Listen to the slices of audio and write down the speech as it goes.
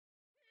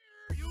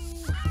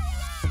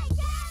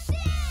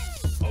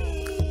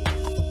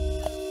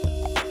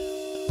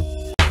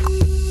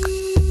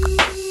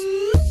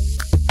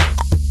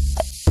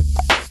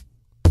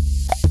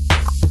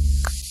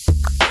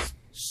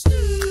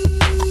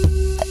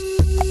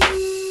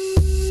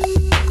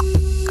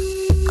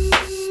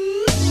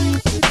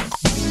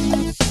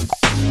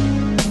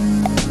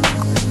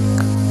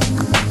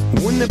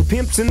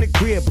Chips in the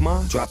crib,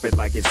 ma. Drop it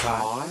like it's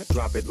hot.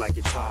 Drop it like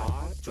it's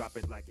hot. Drop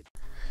it like it's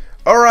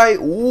hot. Alright,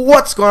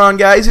 what's going on,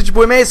 guys? It's your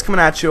boy Amaze coming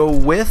at you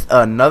with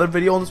another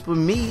video on this with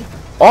me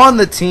on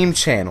the team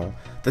channel.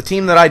 The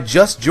team that I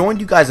just joined.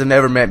 You guys have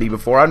never met me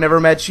before. I've never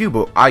met you,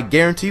 but I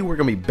guarantee you we're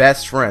going to be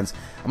best friends.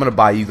 I'm going to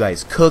buy you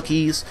guys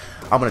cookies.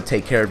 I'm going to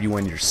take care of you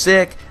when you're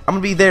sick. I'm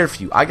going to be there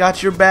for you. I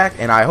got your back,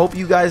 and I hope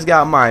you guys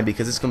got mine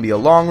because it's going to be a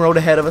long road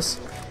ahead of us.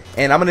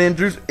 And I'm going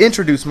to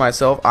introduce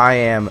myself. I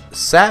am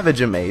Savage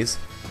Amaze,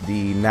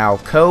 the now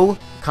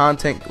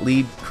co-content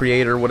lead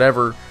creator,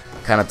 whatever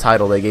kind of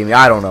title they gave me.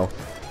 I don't know.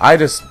 I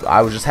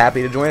was just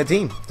happy to join a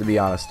team, to be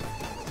honest.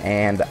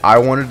 And I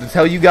wanted to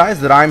tell you guys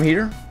that I'm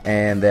here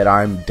and that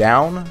I'm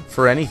down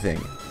for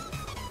anything.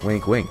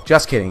 Wink, wink.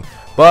 Just kidding.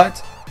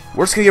 But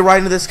we're just going to get right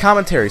into this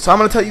commentary. So I'm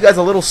going to tell you guys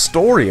a little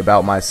story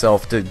about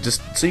myself to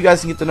just so you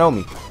guys can get to know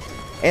me.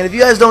 And if you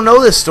guys don't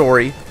know this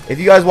story, if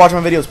you guys watch my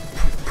videos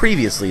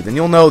previously, then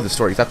you'll know the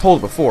story because I've told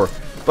it before.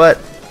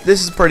 But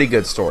this is a pretty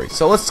good story.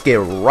 So let's get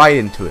right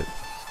into it.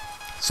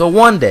 So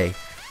one day,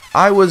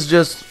 I was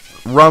just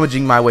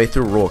rummaging my way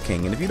through Rural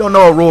King. And if you don't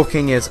know what Rural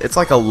King is, it's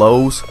like a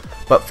Lowe's,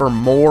 but for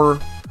more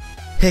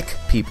hick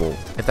people,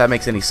 if that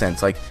makes any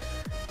sense. Like,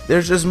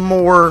 there's just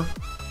more,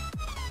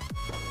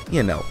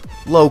 you know,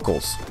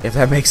 locals, if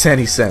that makes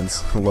any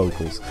sense.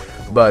 Locals.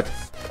 But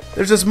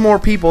there's just more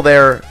people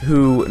there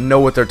who know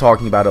what they're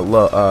talking about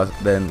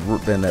at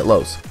than at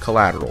Lowe's.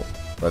 Collateral.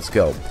 Let's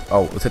go.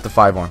 Oh, let's hit the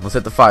 5 on. Let's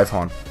hit the 5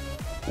 on.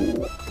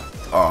 Ooh.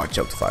 Oh, I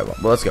choked the 5 on.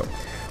 But let's go.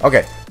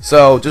 Okay,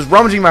 so just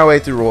rummaging my way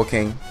through Rural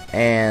King,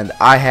 and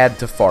I had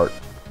to fart.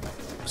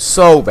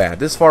 So bad.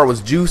 This fart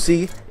was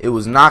juicy. It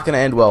was not going to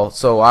end well.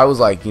 So I was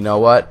like, you know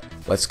what?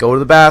 Let's go to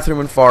the bathroom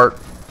and fart,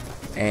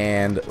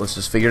 and let's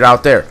just figure it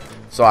out there.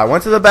 So I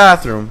went to the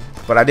bathroom,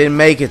 but I didn't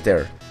make it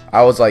there.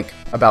 I was like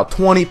about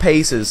 20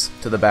 paces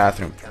to the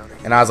bathroom,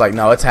 and I was like,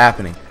 no, it's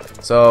happening.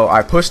 So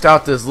I pushed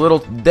out this little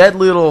dead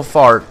little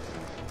fart,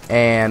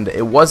 and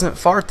it wasn't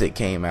fart that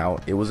came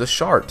out. It was a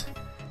shart.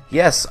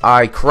 Yes,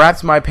 I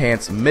crapped my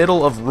pants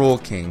middle of Rural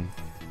King,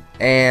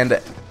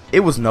 and it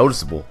was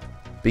noticeable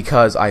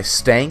because I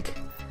stank,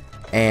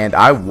 and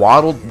I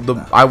waddled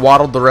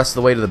the rest of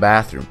the way to the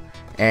bathroom.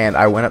 And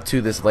I went up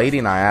to this lady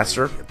and I asked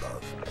her,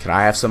 can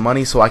I have some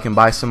money so I can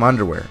buy some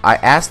underwear? I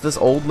asked this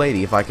old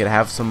lady if I could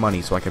have some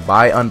money so I could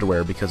buy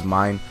underwear because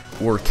mine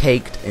were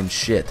caked in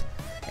shit.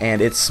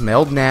 And it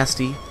smelled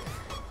nasty.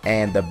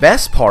 And the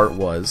best part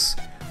was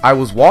I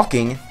was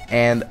walking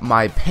and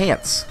my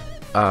pants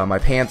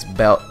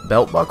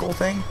belt buckle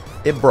thing,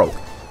 it broke.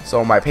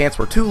 So my pants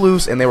were too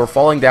loose and they were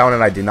falling down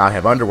and I did not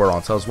have underwear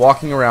on. So I was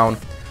walking around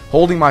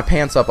holding my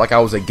pants up like I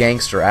was a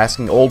gangster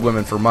asking old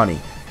women for money.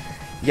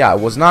 Yeah,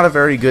 it was not a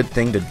very good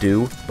thing to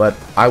do, but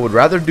I would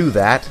rather do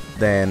that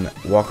than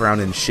walk around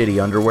in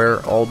shitty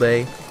underwear all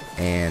day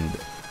and,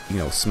 you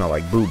know, smell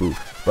like boo-boo.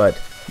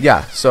 But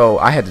yeah, so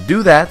I had to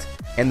do that,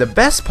 and the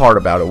best part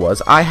about it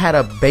was I had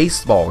a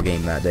baseball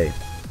game that day.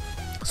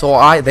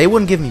 So they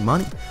wouldn't give me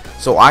money.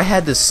 So I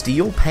had to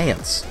steal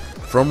pants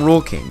from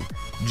Rural King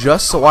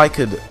just so I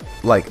could,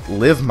 like,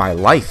 live my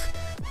life,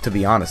 to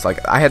be honest.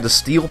 Like, I had to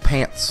steal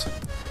pants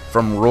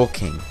from Rural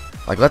King.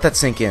 Like, let that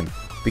sink in,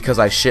 because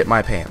I shit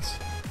my pants.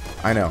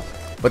 I know.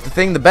 But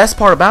the best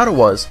part about it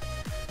was,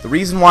 the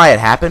reason why it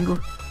happened,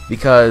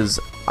 because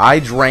I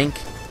drank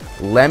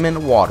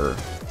lemon water,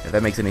 if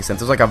that makes any sense.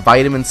 It was like a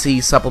vitamin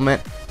C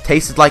supplement,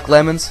 tasted like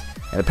lemons,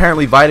 and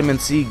apparently vitamin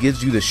C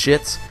gives you the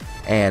shits.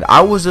 And I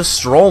was just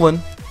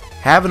strolling,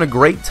 having a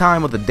great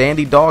time with a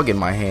dandy dog in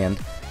my hand,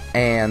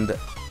 and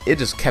it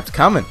just kept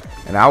coming,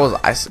 and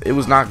it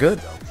was not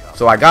good.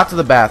 So I got to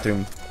the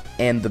bathroom,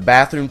 and the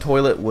bathroom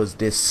toilet was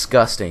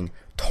disgusting,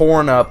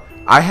 torn up.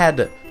 I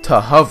had to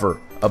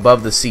hover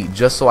above the seat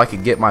just so I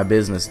could get my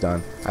business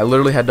done. I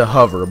literally had to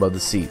hover above the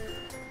seat.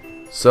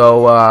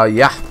 So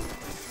yeah,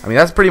 I mean,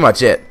 that's pretty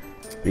much it,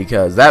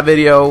 because that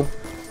video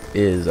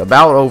is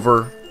about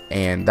over,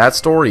 and that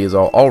story is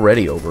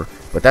already over.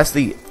 But that's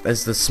the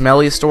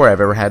smelliest story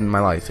I've ever had in my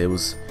life. It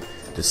was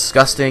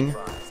disgusting.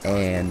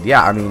 And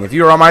yeah, I mean, if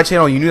you were on my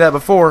channel, you knew that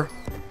before.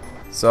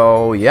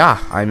 So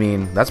yeah, I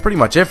mean, that's pretty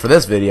much it for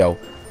this video.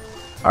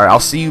 Alright,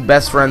 I'll see you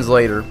best friends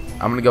later.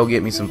 I'm gonna go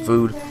get me some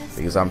food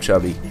because I'm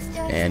chubby.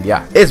 And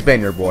yeah, it's been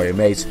your boy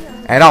Amaze,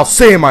 and I'll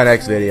see you in my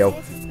next video.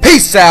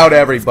 Peace out,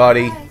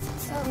 everybody.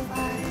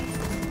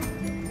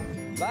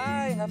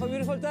 Bye, have a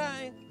beautiful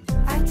time.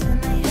 I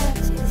turn my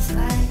head to the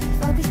sky,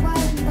 focus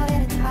wide and go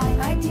at a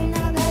high. I do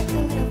not let go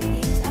of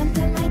these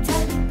until my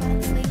time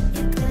burns sweet.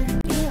 You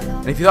couldn't be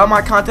alone. And if you thought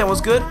my content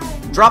was good,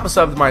 drop a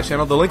sub to my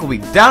channel. The link will be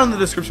down in the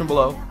description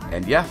below.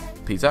 And yeah,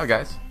 peace out,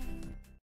 guys.